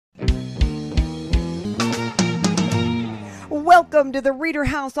Welcome to the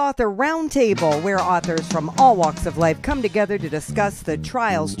ReaderHouse Author Roundtable, where authors from all walks of life come together to discuss the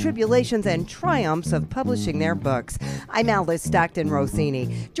trials, tribulations, and triumphs of publishing their books. I'm Alice Stockton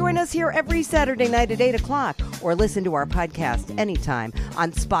Rossini. Join us here every Saturday night at 8 o'clock, or listen to our podcast anytime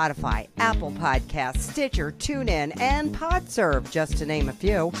on Spotify, Apple Podcasts, Stitcher, TuneIn, and PodServe, just to name a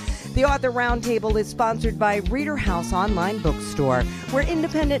few. The Author Roundtable is sponsored by ReaderHouse Online Bookstore, where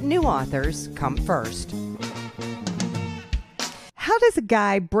independent new authors come first. How does a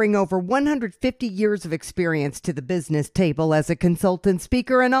guy bring over 150 years of experience to the business table as a consultant,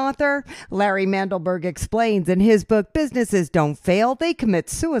 speaker, and author? Larry Mandelberg explains in his book, Businesses Don't Fail, They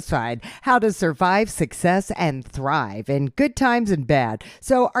Commit Suicide, How to Survive, Success, and Thrive in Good Times and Bad.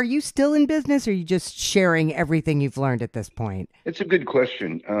 So are you still in business, or are you just sharing everything you've learned at this point? It's a good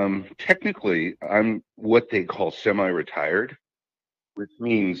question. Technically, I'm what they call semi-retired, which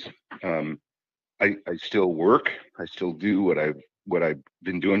means I still work. I still do what I've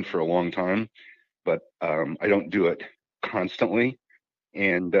been doing for a long time, but I don't do it constantly.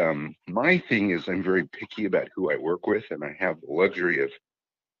 And my thing is I'm very picky about who I work with, and I have the luxury of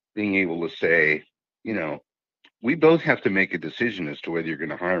being able to say, we both have to make a decision as to whether you're going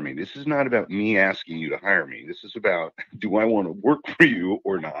to hire me. This is not about me asking you to hire me. This is about, do I want to work for you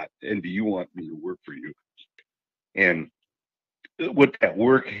or not? And do you want me to work for you? And what that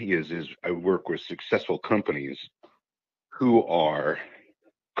work is I work with successful companies who are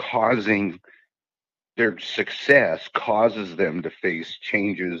causing their success causes them to face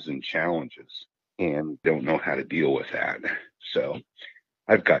changes and challenges and don't know how to deal with that. So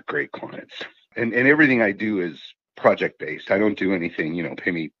I've got great clients, and everything I do is project based. I don't do anything,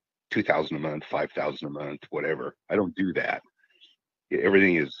 pay me $2,000 a month, $5,000 a month, whatever. I don't do that.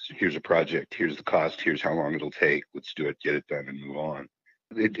 Everything is, here's a project, here's the cost, here's how long it'll take, let's do it, get it done, and move on.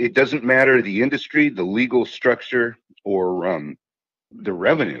 It doesn't matter the industry, the legal structure, or the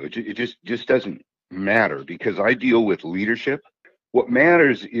revenue. It just doesn't matter, because I deal with leadership. What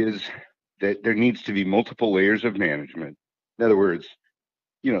matters is that there needs to be multiple layers of management. In other words,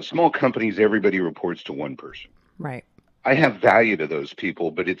 small companies, everybody reports to one person. Right. I have value to those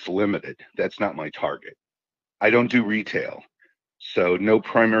people, but it's limited. That's not my target. I don't do retail. So no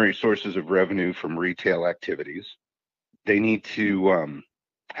primary sources of revenue from retail activities. They need to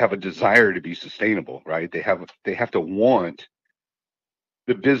have a desire to be sustainable, right? They have to want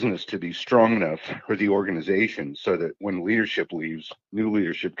the business to be strong enough, or the organization, so that when leadership leaves, new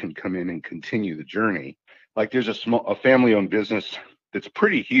leadership can come in and continue the journey. Like there's a family-owned business that's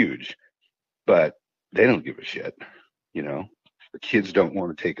pretty huge, but they don't give a shit. The kids don't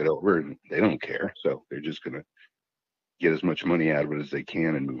want to take it over, and they don't care. So they're just going to get as much money out of it as they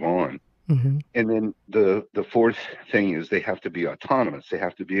can and move on. Mm-hmm. And then the fourth thing is they have to be autonomous. They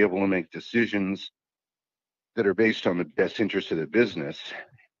have to be able to make decisions that are based on the best interest of the business,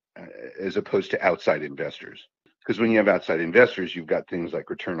 as opposed to outside investors. Because when you have outside investors, you've got things like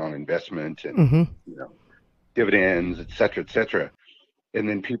return on investment and mm-hmm. Dividends, et cetera, et cetera. And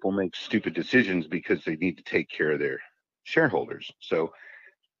then people make stupid decisions because they need to take care of their shareholders. So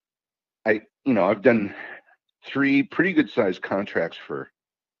I've done 3 pretty good sized contracts for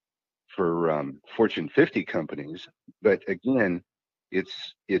Fortune 50 companies, but again,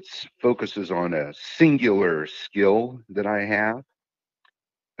 it's focuses on a singular skill that I have,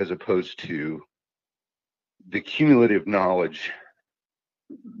 as opposed to the cumulative knowledge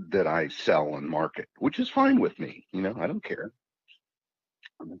that I sell and market, which is fine with me. I don't care.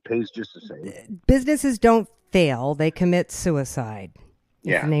 It pays just the same. Businesses don't fail; they commit suicide.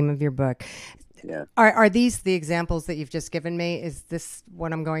 Yeah. The name of your book. Yeah. Are these the examples that you've just given me? Is this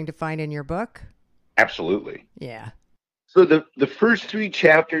what I'm going to find in your book? Absolutely. Yeah. So the first 3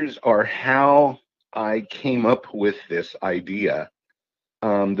 chapters are how I came up with this idea.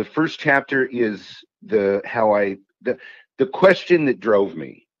 The first chapter is the question that drove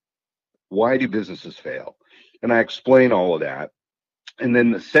me. Why do businesses fail? And I explain all of that. And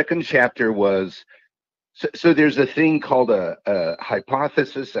then the second chapter was, so there's a thing called a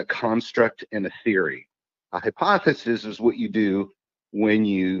hypothesis, a construct, and a theory. A hypothesis is what you do when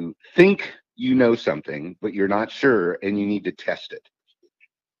you think you know something, but you're not sure, and you need to test it.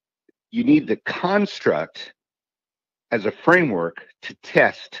 You need the construct as a framework to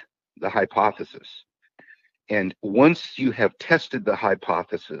test the hypothesis. And once you have tested the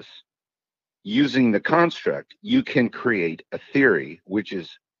hypothesis using the construct, you can create a theory which is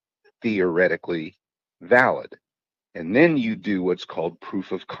theoretically valid. And then you do what's called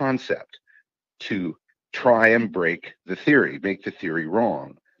proof of concept to try and break the theory, make the theory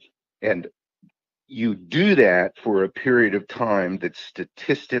wrong. And you do that for a period of time that's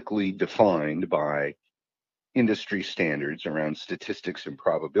statistically defined by industry standards around statistics and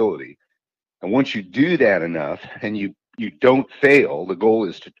probability. And once you do that enough and you don't fail, the goal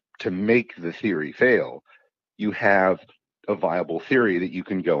is to make the theory fail, you have a viable theory that you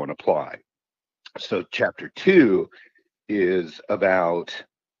can go and apply. So chapter 2 is about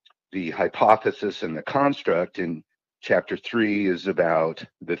the hypothesis and the construct, and chapter 3 is about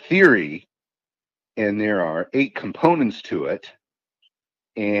the theory, and there are 8 components to it.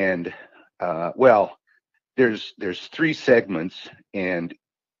 And well, there's 3 segments, and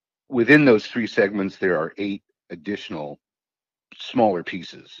within those 3 segments there are 8 additional smaller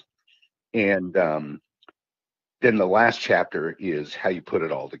pieces. And then the last chapter is how you put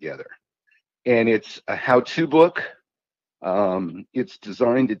it all together. And it's a how-to book. It's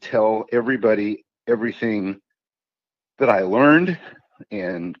designed to tell everybody everything that I learned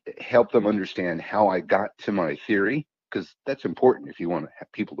and help them understand how I got to my theory, because that's important if you want to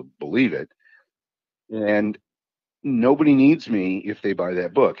have people to believe it. And nobody needs me if they buy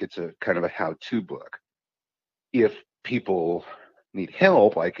that book. It's a kind of a how-to book. If people need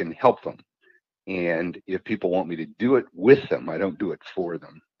help, I can help them. And if people want me to do it with them, I don't do it for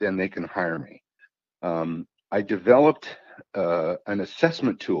them, then they can hire me. I developed an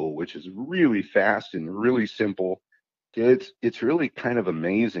assessment tool, which is really fast and really simple. It's really kind of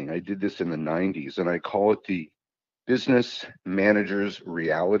amazing. I did this in the 90s, and I call it the Business Manager's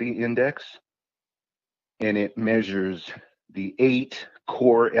Reality Index. And it measures the 8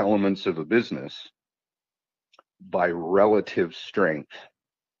 core elements of a business by relative strength.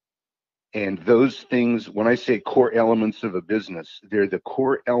 And those things, when I say core elements of a business, they're the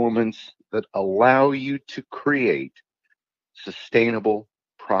core elements that allow you to create sustainable,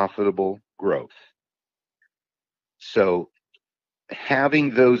 profitable growth. So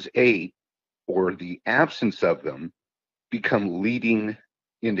having those 8 or the absence of them become leading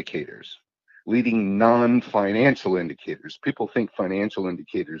indicators, leading non-financial indicators. People think financial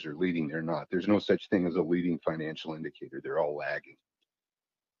indicators are leading. They're not. There's no such thing as a leading financial indicator. They're all lagging.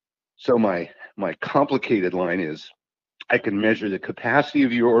 So my complicated line is, I can measure the capacity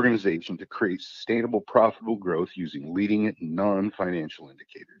of your organization to create sustainable, profitable growth using leading non-financial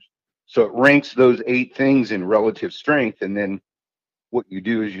indicators. So it ranks those 8 things in relative strength. And then what you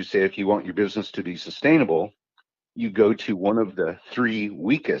do is you say, if you want your business to be sustainable, you go to one of the 3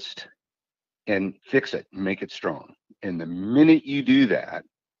 weakest and fix it and make it strong. And the minute you do that,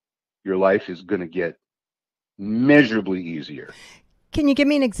 your life is going to get measurably easier. Can you give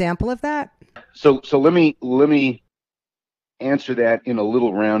me an example of that? So let me answer that in a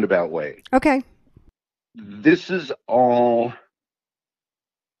little roundabout way. Okay. This is all,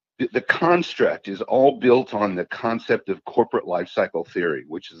 the construct is all built on the concept of corporate life cycle theory,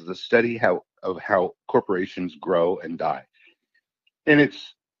 which is the study of how corporations grow and die. And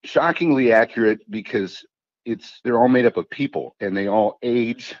it's shockingly accurate because they're all made up of people, and they all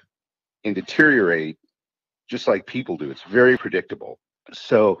age and deteriorate just like people do. It's very predictable.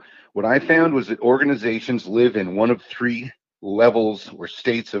 So what I found was that organizations live in one of 3 levels or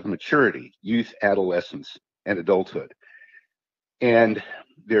states of maturity: youth, adolescence, and adulthood. And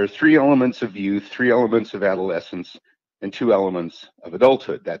there are 3 elements of youth, 3 elements of adolescence, and 2 elements of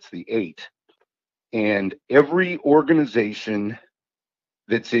adulthood. That's the 8. And every organization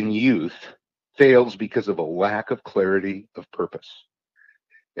that's in youth fails because of a lack of clarity of purpose.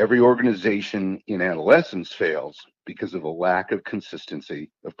 Every organization in adolescence fails because of a lack of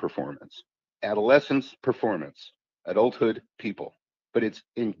consistency of performance. Adolescence, performance. Adulthood, people. But it's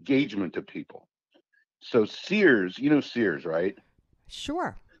engagement of people. So Sears, you know Sears, right?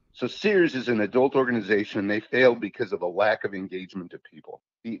 Sure. So Sears is an adult organization. They failed because of a lack of engagement of people.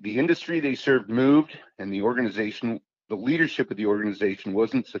 The industry they served moved, and the organization, the leadership of the organization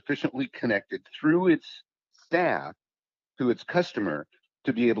wasn't sufficiently connected through its staff to its customer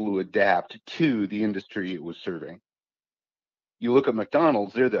to be able to adapt to the industry it was serving. You look at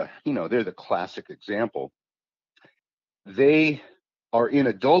McDonald's, they're the classic example. They are in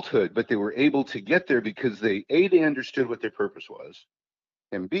adulthood, but they were able to get there because they understood what their purpose was,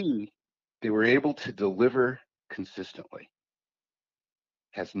 and B, they were able to deliver consistently.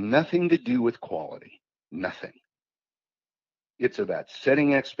 Has nothing to do with quality, nothing. It's about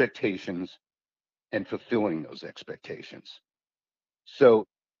setting expectations and fulfilling those expectations. So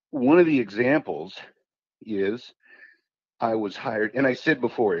one of the examples is, I was hired, and I said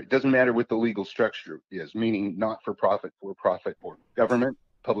before, it doesn't matter what the legal structure is, meaning not for profit, or government,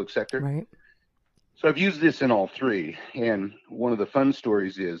 public sector. Right. So I've used this in all 3. And one of the fun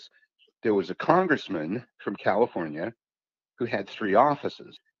stories is, there was a congressman from California who had 3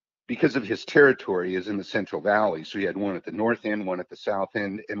 offices. Because of his territory is in the Central Valley, so he had one at the north end, one at the south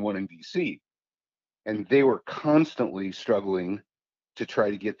end, and one in DC. and they were constantly struggling to try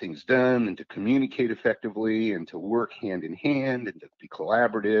to get things done and to communicate effectively and to work hand in hand and to be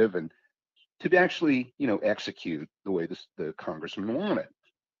collaborative and to actually, execute the way the congressman wanted.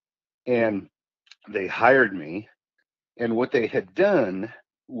 And they hired me, and what they had done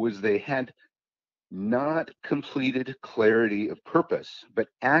was they had not completed clarity of purpose, but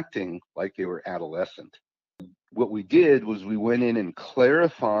acting like they were adolescent. What we did was we went in and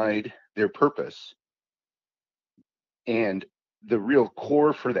clarified their purpose. And the real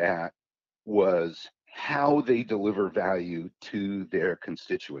core for that was how they deliver value to their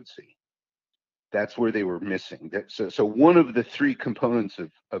constituency. That's where they were missing. So one of the three components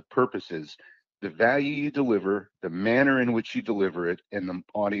of purpose is the value you deliver, the manner in which you deliver it, and the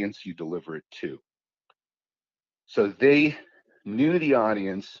audience you deliver it to. So they knew the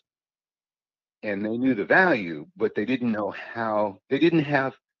audience and they knew the value, but they didn't know how. They didn't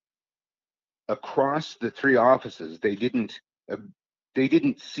have, across the three offices, they didn't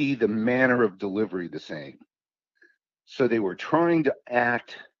see the manner of delivery the same. So they were trying to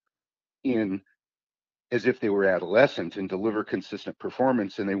act in as if they were adolescent and deliver consistent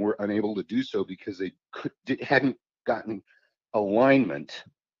performance, and they were unable to do so because they hadn't gotten alignment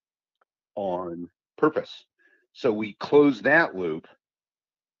on purpose. So we closed that loop,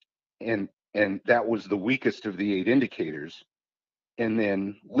 and that was the weakest of the 8 indicators. And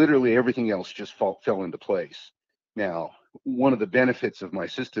then literally everything else just fell into place. Now, one of the benefits of my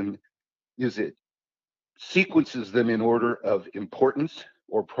system is it sequences them in order of importance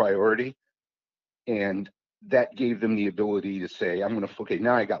or priority. And that gave them the ability to say, okay,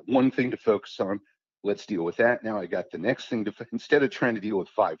 now I got one thing to focus on. Let's deal with that. Now I got the next thing instead of trying to deal with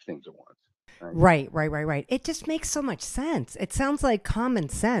 5 things at once. Right. It just makes so much sense. It sounds like common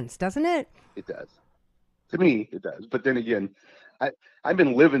sense, doesn't it? It does. To me, it does. But then again, I've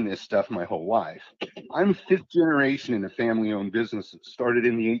been living this stuff my whole life. I'm 5th generation in a family-owned business that started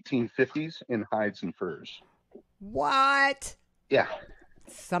in the 1850s in hides and furs. What? Yeah.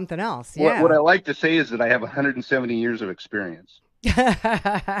 Something else, yeah. What I like to say is that I have 170 years of experience.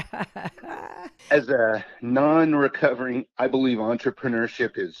 As a non-recovering, I believe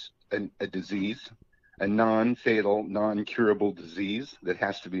entrepreneurship is a disease, a non-fatal, non-curable disease that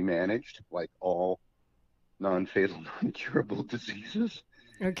has to be managed, like all non-fatal, non-curable diseases.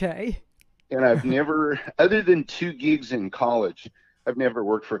 Okay. And I've never, other than 2 gigs in college, I've never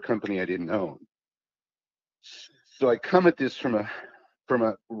worked for a company I didn't own. So I come at this from a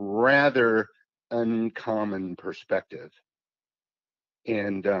rather uncommon perspective.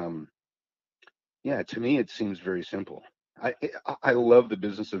 And yeah, to me, it seems very simple. I love the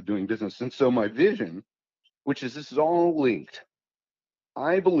business of doing business. And so my vision, which is this is all linked,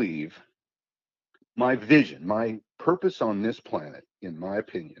 I believe my vision, my purpose on this planet, in my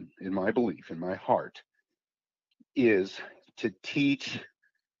opinion, in my belief, in my heart, is to teach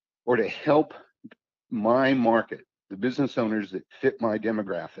or to help my market, the business owners that fit my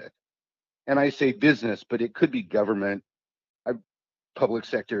demographic. And I say business, but it could be government, public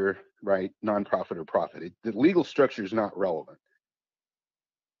sector, right, nonprofit or profit. The legal structure is not relevant.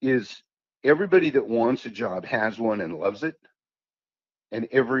 Is everybody that wants a job has one and loves it, and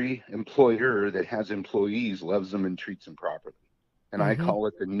every employer that has employees loves them and treats them properly. And I call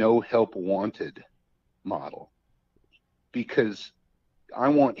it the no help wanted model, because I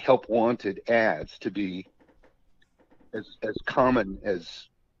want help wanted ads to be as common as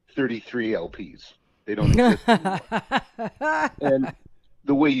 33 LPs. They don't exist anymore. And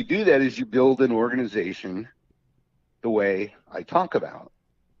the way you do that is you build an organization the way I talk about.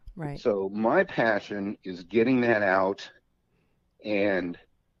 Right. So my passion is getting that out and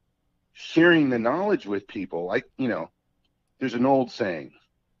sharing the knowledge with people. Like, there's an old saying,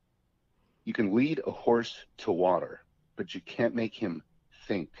 you can lead a horse to water, but you can't make him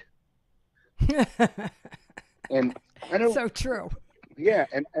think. And I don't. So true. Yeah,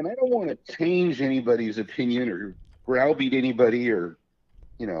 and I don't want to change anybody's opinion or browbeat anybody or,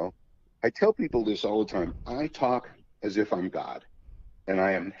 I tell people this all the time. I talk as if I'm God, and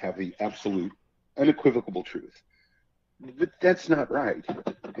I have the absolute, unequivocal truth. But that's not right.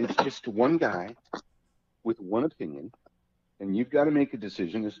 It's just one guy with one opinion, and you've got to make a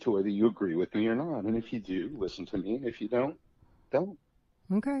decision as to whether you agree with me or not. And if you do, listen to me, and if you don't, don't.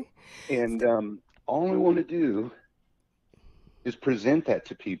 Okay. And all I want to do is present that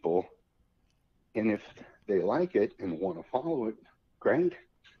to people, and if they like it and want to follow it, great.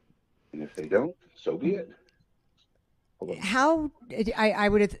 And if they don't, so be it. How I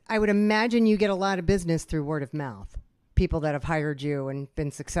would imagine you get a lot of business through word of mouth. People that have hired you and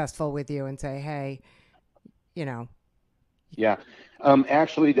been successful with you and say, hey, Yeah.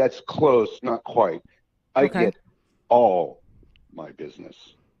 Actually, that's close, not quite. I Okay. get all my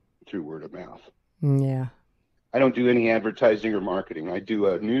business through word of mouth. Yeah. I don't do any advertising or marketing. I do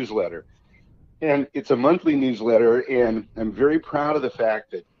a newsletter, and it's a monthly newsletter. And I'm very proud of the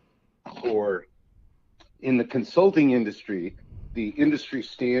fact that for in the consulting industry, the industry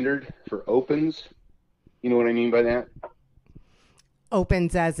standard for opens, you know what I mean by that?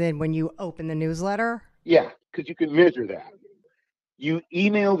 Opens as in when you open the newsletter? Yeah, because you can measure that. You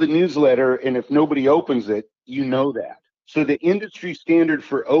email the newsletter, and if nobody opens it, you know that. So the industry standard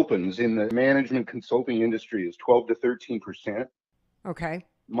for opens in the management consulting industry is 12 to 13%. Okay.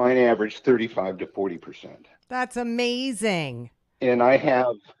 Mine average 35 to 40%. That's amazing. And I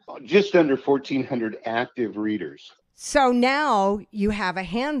have just under 1,400 active readers. So now you have a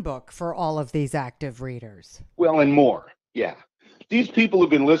handbook for all of these active readers. Well, and more. Yeah. These people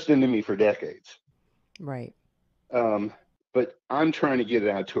have been listening to me for decades. Right. But I'm trying to get it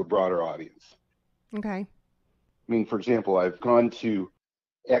out to a broader audience. Okay. I mean, for example, I've gone to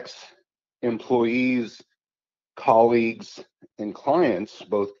ex-employees, colleagues, and clients,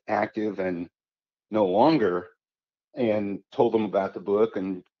 both active and no longer, and told them about the book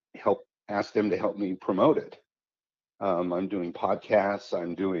and asked them to help me promote it. I'm doing podcasts,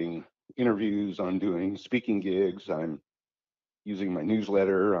 I'm doing interviews, I'm doing speaking gigs, I'm using my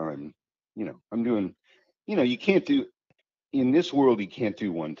newsletter, I'm doing, you can't do, in this world, you can't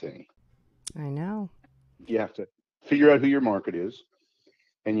do one thing. I know. You have to figure out who your market is,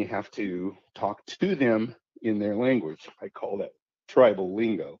 and you have to talk to them in their language. I call that tribal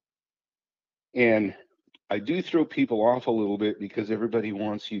lingo. And I do throw people off a little bit because everybody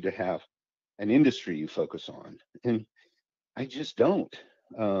wants you to have an industry you focus on. And I just don't,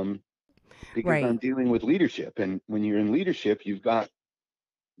 because I'm Right. dealing with leadership. And when you're in leadership, you've got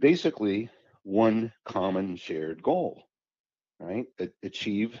basically one common shared goal, right?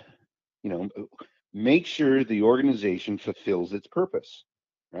 Achieve, you know, make sure the organization fulfills its purpose,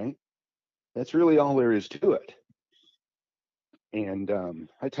 right? That's really all there is to it. And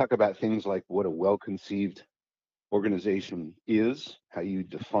I talk about things like what a well-conceived organization is, how you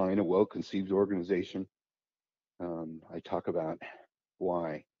define a well-conceived organization. I talk about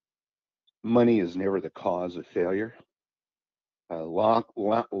why money is never the cause of failure. Lack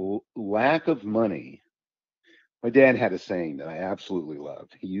of money. My dad had a saying that I absolutely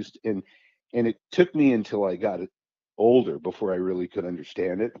loved. And it took me until I got older before I really could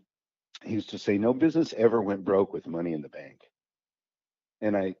understand it. He used to say, "No business ever went broke with money in the bank."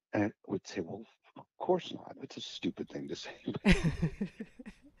 And I would say, "Well, of course not. That's a stupid thing to say."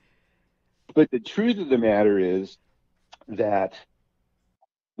 But the truth of the matter is that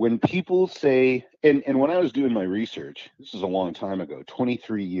when people say, and when I was doing my research, this is a long time ago,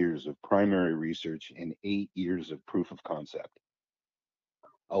 23 years of primary research and 8 years of proof of concept,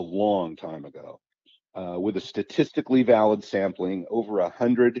 a long time ago, with a statistically valid sampling, over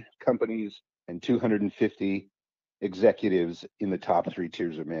 100 companies and 250 executives in the top three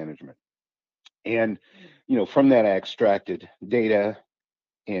tiers of management. And, from that, I extracted data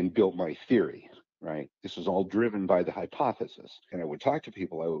and built my theory, right? This was all driven by the hypothesis. And I would talk to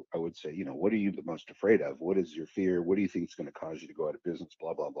people, I would say, what are you the most afraid of? What is your fear? What do you think is going to cause you to go out of business?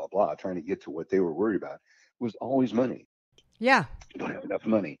 Blah, blah, blah, blah. Trying to get to what they were worried about was always money. Yeah. You don't have enough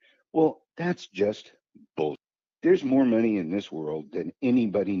money. Well, that's just bullshit. There's more money in this world than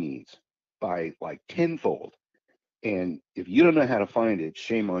anybody needs by like tenfold. And if you don't know how to find it,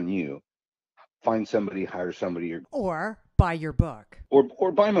 shame on you. Find somebody, hire somebody, Or buy your book.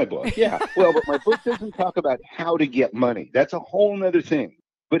 or buy my book. Yeah. Well, but my book doesn't talk about how to get money. That's a whole nother thing.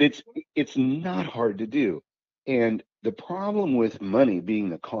 But it's not hard to do. And the problem with money being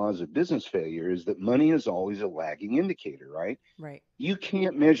the cause of business failure is that money is always a lagging indicator, right? Right. You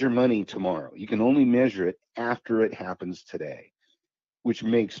can't measure money tomorrow. You can only measure it after it happens today, which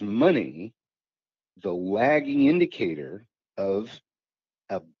makes money the lagging indicator of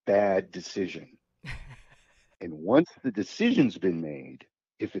a bad decision. And once the decision's been made,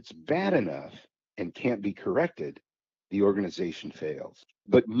 if it's bad enough and can't be corrected, the organization fails.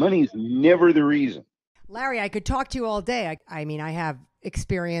 But money's never the reason. Larry, I could talk to you all day. I mean, I have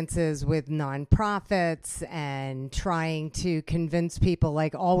experiences with nonprofits and trying to convince people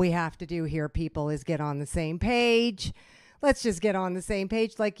like all we have to do here, people, is get on the same page. Let's just get on the same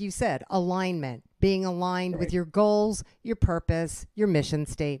page. Like you said, alignment, being aligned with your goals, your purpose, your mission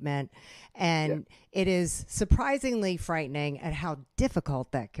statement. And it is surprisingly frightening at how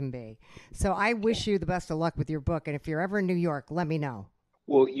difficult that can be. So I wish you the best of luck with your book. And if you're ever in New York, let me know.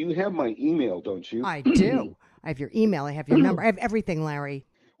 Well, you have my email, don't you? I do. I have your email. I have your number. I have everything, Larry.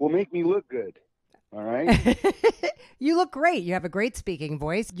 Well, make me look good. All right. You look great. You have a great speaking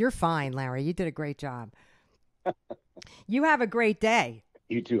voice. You're fine, Larry. You did a great job. You have a great day.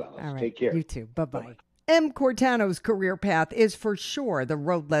 You too, Alice. All right. Take care. You too. Bye Bye-bye. bye. M. Courtano's career path is for sure the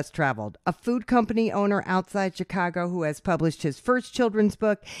road less traveled. A food company owner outside Chicago who has published his first children's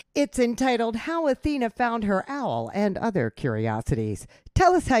book. It's entitled How Athena Found Her Owl and Other Curiosities.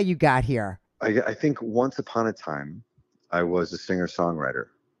 Tell us how you got here. I think once upon a time, I was a singer-songwriter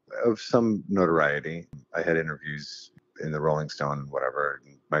of some notoriety. I had interviews in the Rolling Stone, whatever.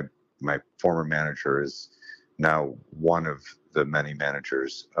 My former manager is now one of the many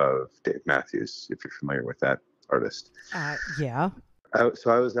managers of Dave Matthews, if you're familiar with that artist. Yeah.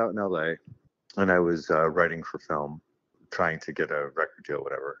 So I was out in LA and I was writing for film, trying to get a record deal,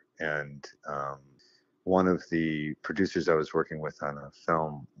 whatever. And one of the producers I was working with on a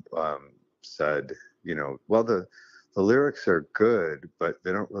film said, well, the lyrics are good, but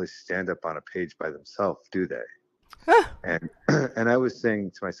they don't really stand up on a page by themselves, do they? And I was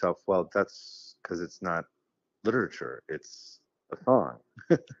saying to myself, well, that's because it's not literature, it's a song.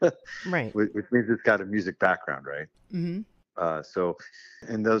 Right. Which means it's got a music background, right? Mm-hmm. So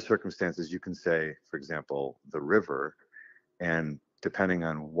in those circumstances, you can say, for example, the river, and depending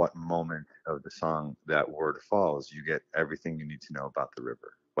on what moment of the song that word falls, you get everything you need to know about the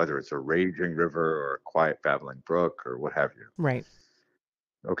river, whether it's a raging river or a quiet babbling brook or what have you. Right.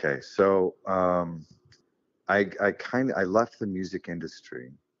 Okay, so I left the music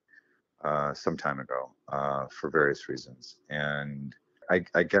industry some time ago for various reasons, and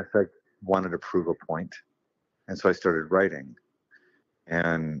I guess I wanted to prove a point, and so I started writing,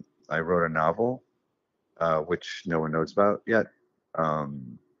 and I wrote a novel, which no one knows about yet,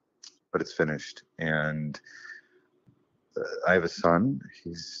 but it's finished, and I have a son.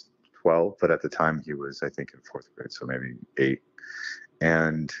 He's 12, but at the time he was, I think, in fourth grade, so maybe 8,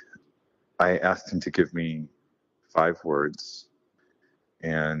 and I asked him to give me 5 words,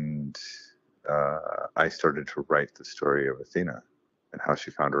 and I started to write the story of Athena and how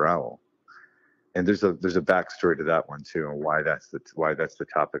she found her owl. And there's a backstory to that one too, and why that's the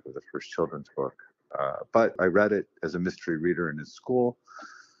topic of the first children's book. But I read it as a mystery reader in his school,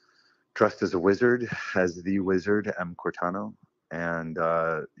 dressed as a wizard, as the wizard M. Courtano, and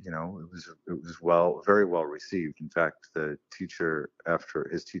it was very well received. In fact, the teacher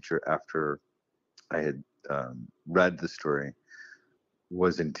after I had read the story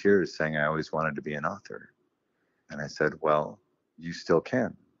was in tears, saying, "I always wanted to be an author." And I said, "Well, you still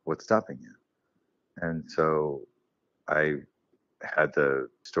can. What's stopping you?" And so I had the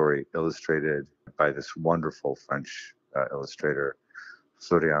story illustrated by this wonderful French illustrator,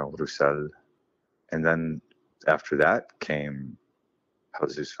 Florian Roussel. And then after that came How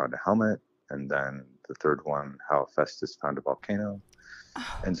Zeus Found a Helmet, and then the third one, How Festus Found a Volcano.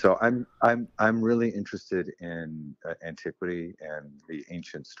 And so I'm really interested in antiquity and the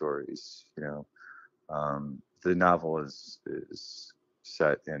ancient stories. The novel is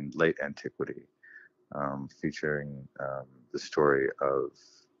set in late antiquity, featuring the story of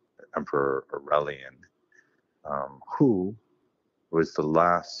Emperor Aurelian, who was the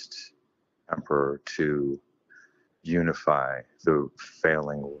last emperor to unify the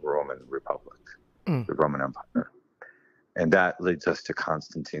failing Roman Republic, the Roman Empire. And that leads us to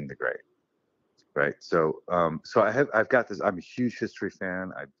Constantine the Great, right? So, I've got this. I'm a huge history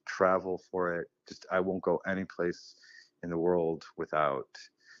fan. I travel for it. I won't go any place in the world without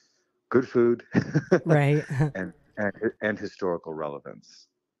good food, Right. and historical relevance.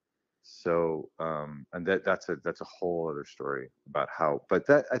 So, and that's a whole other story about how. But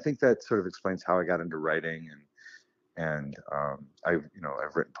I think that sort of explains how I got into writing, and I've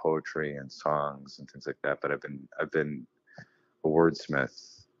written poetry and songs and things like that. But I've been a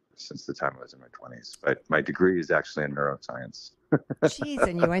wordsmith since the time I was in my 20s. But my degree is actually in neuroscience. Jeez,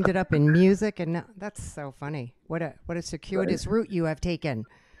 and you ended up in music, and that's so funny. What a circuitous route you have taken.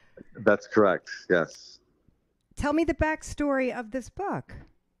 That's correct. Yes. Tell me the backstory of this book.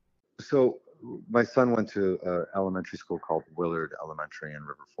 So my son went to an elementary school called Willard Elementary in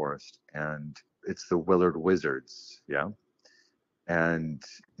River Forest, and it's the Willard Wizards. Yeah. And,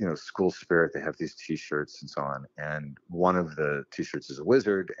 school spirit, they have these T-shirts and so on. And one of the T-shirts is a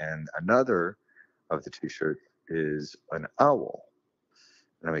wizard, and another of the T-shirts is an owl.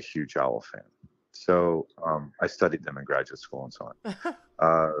 And I'm a huge owl fan. So I studied them in graduate school and so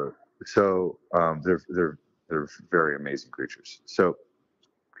on. They're very amazing creatures. So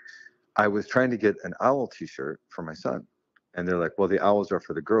I was trying to get an owl T-shirt for my son. And they're like, well, the owls are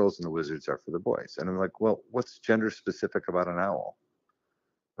for the girls and the wizards are for the boys. And I'm like, well, what's gender specific about an owl?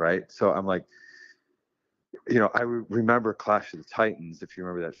 Right. So I'm like, I remember Clash of the Titans, if you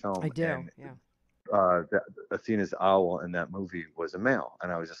remember that film. I do. And yeah. that Athena's owl in that movie was a male.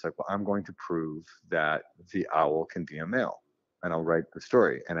 And I was just like, well, I'm going to prove that the owl can be a male. And I'll write the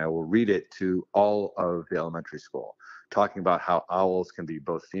story and I will read it to all of the elementary school, talking about how owls can be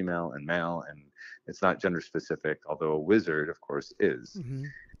both female and male. And it's not gender specific, although a wizard, of course, is. Mm-hmm.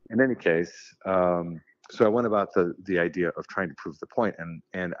 In any case, so I went about the idea of trying to prove the point.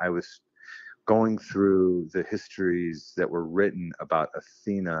 And I was going through the histories that were written about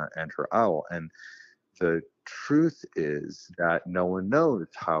Athena and her owl. And the truth is that no one knows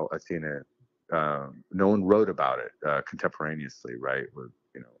how Athena, no one wrote about it contemporaneously, right?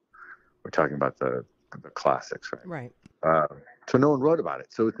 We're talking about the classics, right? Right. So no one wrote about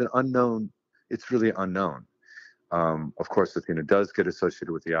it. So it's an unknown, it's really unknown. Of course, Athena does get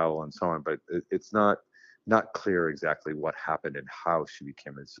associated with the owl and so on, but it's not clear exactly what happened and how she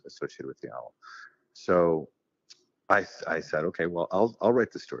became associated with the owl. So I said, okay, well, I'll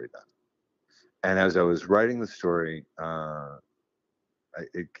write the story then. And as I was writing the story, I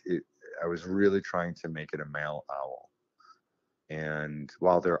was really trying to make it a male owl. And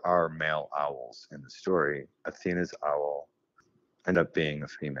while there are male owls in the story, Athena's owl ended up being a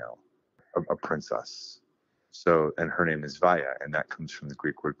female, a princess. So, and her name is Vaya, and that comes from the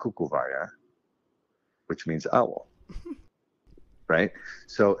Greek word kukuvaya, which means owl. Right?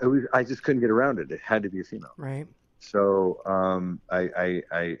 So I just couldn't get around it. It had to be a female. Right. So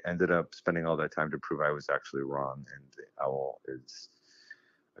I ended up spending all that time to prove I was actually wrong. And the owl I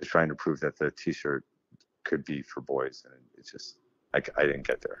was trying to prove that the T-shirt could be for boys, and it's just, I didn't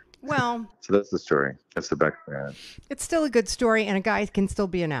get there. Well, so that's the story. That's the background. It's still a good story, and a guy can still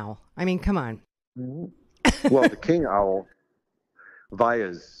be an owl. I mean, come on. Mm-hmm. Well, the king owl,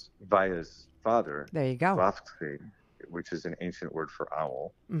 Vaya's father, There you go. Vafxi, which is an ancient word for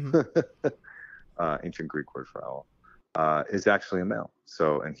owl, ancient Greek word for owl, is actually a male.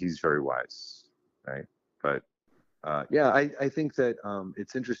 So, and he's very wise, right? But yeah, I think that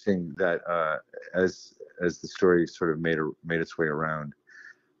it's interesting that as the story sort of made its way around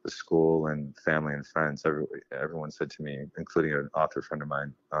the school and family and friends, everyone said to me, including an author friend of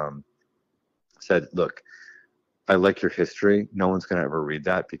mine, said, "Look, I like your history. No one's going to ever read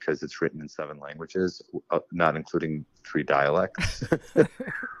that because it's written in 7 languages, not including 3 dialects.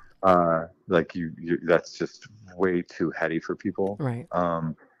 Like you, that's just way too heady for people." Right.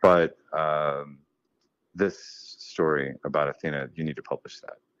 But this story about Athena, you need to publish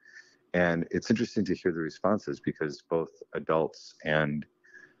that. And it's interesting to hear the responses because both adults and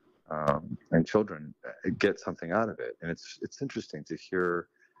children get something out of it. And it's interesting to hear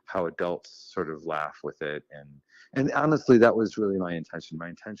how adults sort of laugh with it. And honestly, that was really my intention. My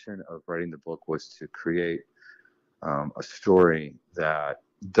intention of writing the book was to create a story that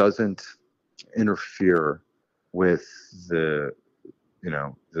doesn't interfere with the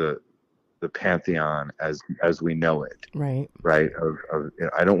pantheon as we know it. Right.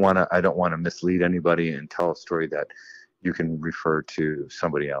 I don't want to mislead anybody and tell a story that you can refer to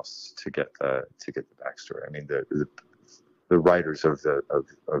somebody else to get the backstory. I mean, the writers of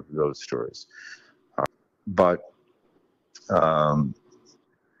those stories, but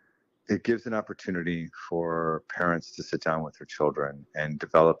it gives an opportunity for parents to sit down with their children and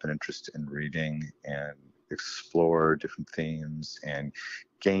develop an interest in reading and explore different themes and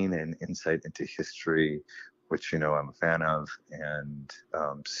gain an insight into history, which I'm a fan of, and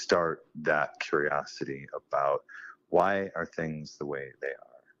start that curiosity about why are things the way they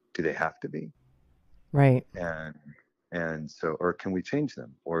are? Do they have to be? Right. And so, or can we change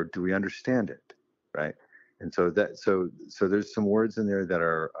them, or do we understand it? Right. And so there's some words in there that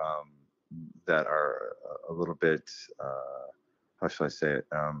are a little bit, how shall I say it?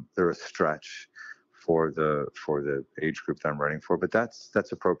 They're a stretch for the age group that I'm writing for, but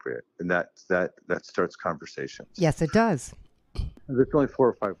that's appropriate, and that starts conversations. Yes, it does. There's only 4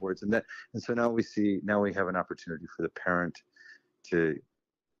 or 5 words, and so now we have an opportunity for the parent to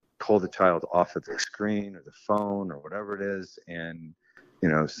pull the child off of the screen or the phone or whatever it is, and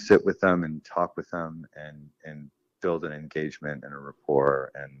sit with them and talk with them and build an engagement and a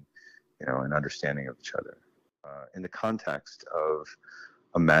rapport and an understanding of each other in the context of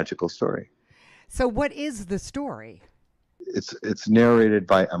a magical story. So what is the story? It's narrated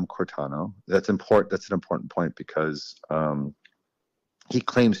by Courtano. That's important. That's an important point because he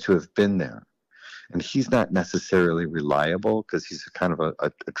claims to have been there, and he's not necessarily reliable because he's kind of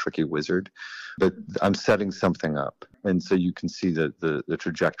a tricky wizard. But I'm setting something up, and so you can see the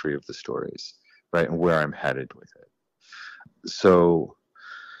trajectory of the stories, right, and where I'm headed with it. So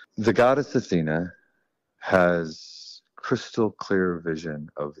the goddess Athena has crystal clear vision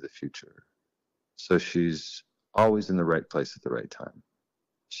of the future. So she's always in the right place at the right time.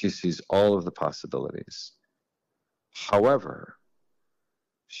 She sees all of the possibilities. However,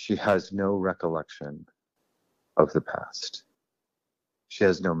 she has no recollection of the past. She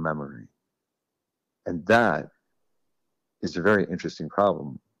has no memory. And that is a very interesting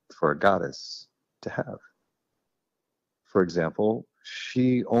problem for a goddess to have. For example,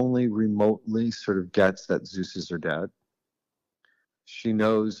 she only remotely sort of gets that Zeus is her dad. She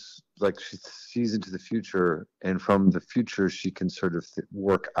knows, like, she sees into the future, and from the future she can sort of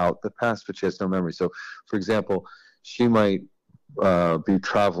work out the past, but she has no memory. So, for example, she might be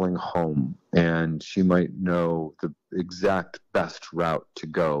traveling home, and she might know the exact best route to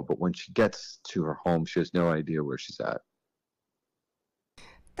go, but when she gets to her home, she has no idea where she's at.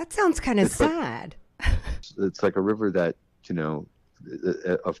 That sounds kind of It's like, sad. it's like a river that, you know,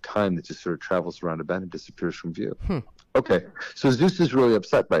 of time that just sort of travels around a bend and disappears from view. Okay, so Zeus is really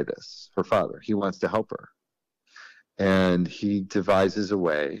upset by this, her father. He wants to help her. And he devises a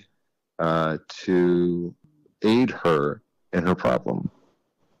way to aid her in her problem.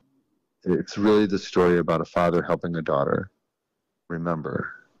 It's really the story about a father helping a daughter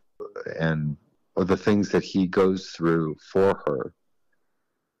remember, and the things that he goes through for her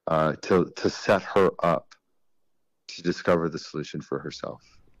to set her up to discover the solution for herself.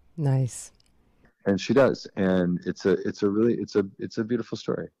 Nice. And she does, and it's a beautiful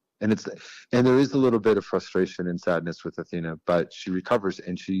story, and there is a little bit of frustration and sadness with Athena, but she recovers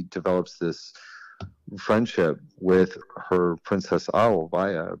and she develops this friendship with her princess owl,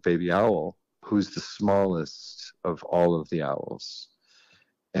 Vaya, baby owl, who's the smallest of all of the owls,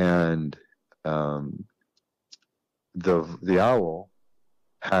 and the owl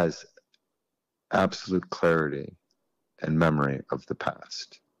has absolute clarity and memory of the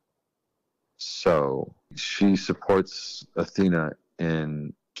past. So she supports Athena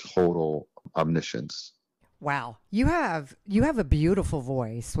in total omniscience. Wow. You have a beautiful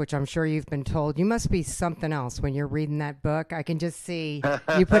voice, which I'm sure you've been told. You must be something else when you're reading that book. I can just see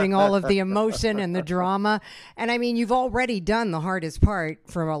you putting all of the emotion and the drama. And I mean, you've already done the hardest part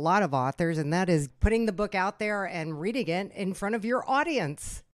for a lot of authors, and that is putting the book out there and reading it in front of your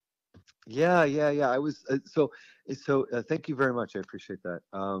audience. Yeah. I was so. Thank you very much. I appreciate that.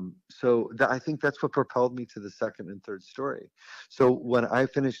 I think that's what propelled me to the second and third story. So when I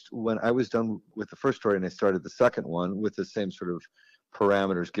was done with the first story and I started the second one with the same sort of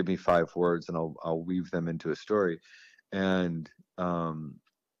parameters, give me 5 words and I'll weave them into a story. And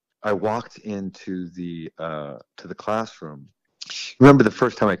I walked into the classroom. Remember the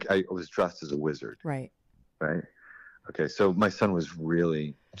first time I was dressed as a wizard. Right. Okay. So my son was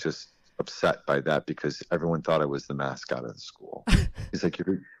really just upset by that because everyone thought I was the mascot of the school. He's like,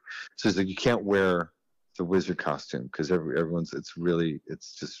 you can't wear the wizard costume because everyone's. It's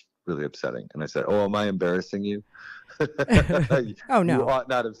just really upsetting. And I said, oh, am I embarrassing you? Oh no, you ought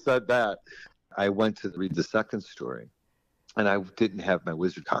not have said that. I went to read the second story, and I didn't have my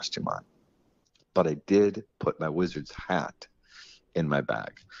wizard costume on, but I did put my wizard's hat in my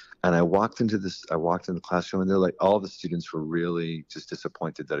bag. And I walked into the classroom, and they're like, all the students were really just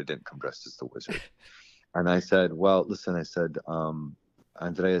disappointed that I didn't come dressed as the wizard. And I said, well, listen,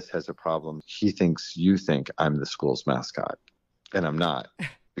 Andreas has a problem. He thinks you think I'm the school's mascot, and I'm not.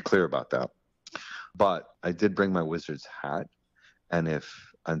 Be clear about that. But I did bring my wizard's hat. And if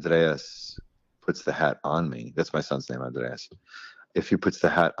Andreas puts the hat on me, that's my son's name, Andreas. If he puts the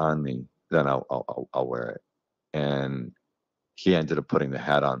hat on me, then I'll wear it. And he ended up putting the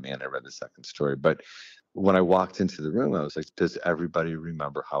hat on me, and I read the second story. But when I walked into the room, I was like, does everybody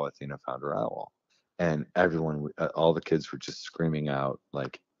remember how Athena found her owl? And everyone, all the kids were just screaming out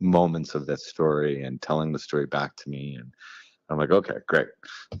like moments of that story and telling the story back to me. And I'm like, okay, great.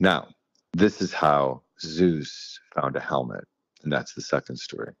 Now, this is how Zeus found a helmet. And that's the second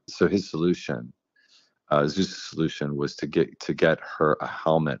story. So his solution, Zeus' solution was to get her a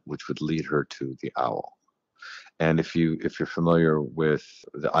helmet, which would lead her to the owl. And if you're familiar with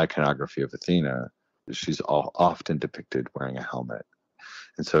the iconography of Athena, she's often depicted wearing a helmet.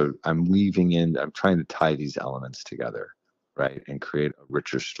 And so I'm trying to tie these elements together, right, and create a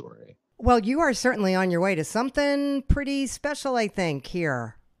richer story. Well, you are certainly on your way to something pretty special, I think,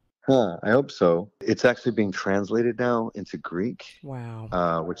 here. I hope so. It's actually being translated now into Greek.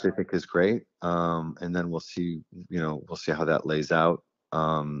 Wow. Which I think is great. And then we'll see how that lays out.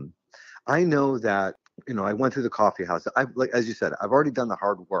 I know that, I went through the coffee house. As you said, I've already done the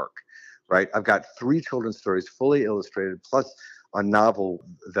hard work, right? I've got 3 children's stories fully illustrated, plus a novel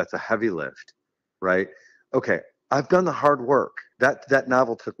that's a heavy lift, right? Okay, I've done the hard work. That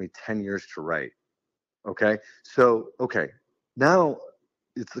novel took me 10 years to write. Okay, so now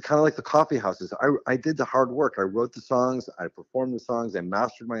it's kind of like the coffee houses. I did the hard work. I wrote the songs, I performed the songs, I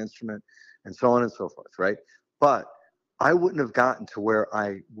mastered my instrument, and so on and so forth, right? But I wouldn't have gotten to where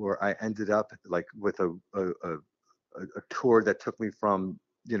I ended up, like with a tour that took me from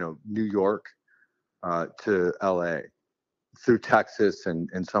New York to LA through Texas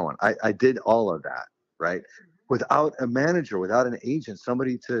and so on. I did all of that, right? Without a manager, without an agent,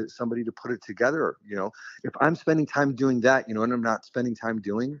 somebody to put it together. If I'm spending time doing that, and I'm not spending time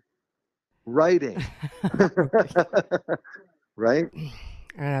doing writing, right?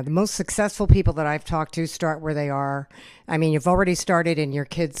 The most successful people that I've talked to start where they are. I mean, you've already started in your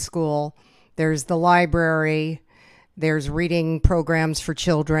kids' school. There's the library. There's reading programs for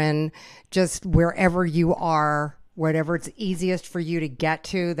children. Just wherever you are, whatever it's easiest for you to get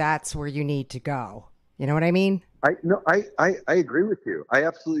to, that's where you need to go. You know what I mean? I agree with you. I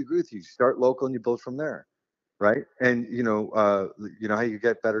absolutely agree with you. Start local and you build from there, right? And how you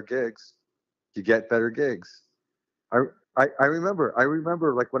get better gigs. You get better gigs. I remember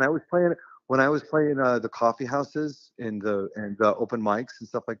like when I was playing the coffee houses and the open mics and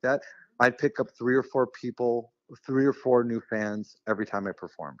stuff like that. I'd pick up 3 or 4 people, 3 or 4 new fans every time I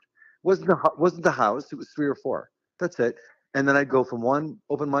performed. Wasn't the house? It was 3 or 4. That's it. And then I'd go from one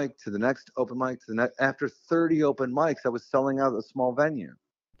open mic to the next open mic to the next. After 30 open mics, I was selling out a small venue,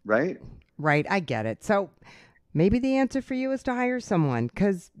 right? Right. I get it. So maybe the answer for you is to hire someone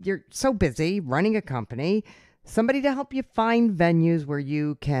because you're so busy running a company, somebody to help you find venues where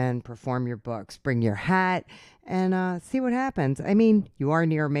you can perform your books, bring your hat, and see what happens. I mean, you are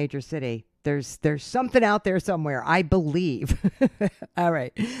near a major city. There's something out there somewhere, I believe. All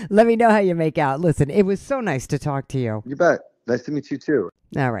right. Let me know how you make out. Listen, it was so nice to talk to you. You bet. Nice to meet you too.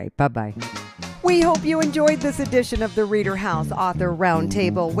 All right. Bye-bye. We hope you enjoyed this edition of the ReaderHouse Author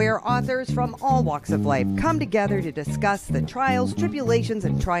Roundtable, where authors from all walks of life come together to discuss the trials, tribulations,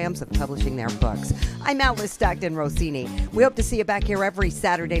 and triumphs of publishing their books. I'm Alice Stockton Rossini. We hope to see you back here every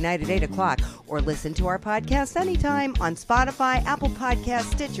Saturday night at 8 o'clock, or listen to our podcast anytime on Spotify, Apple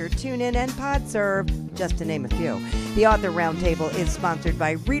Podcasts, Stitcher, TuneIn, and PodServe, just to name a few. The Author Roundtable is sponsored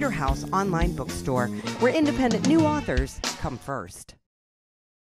by ReaderHouse Online Bookstore, where independent new authors come first.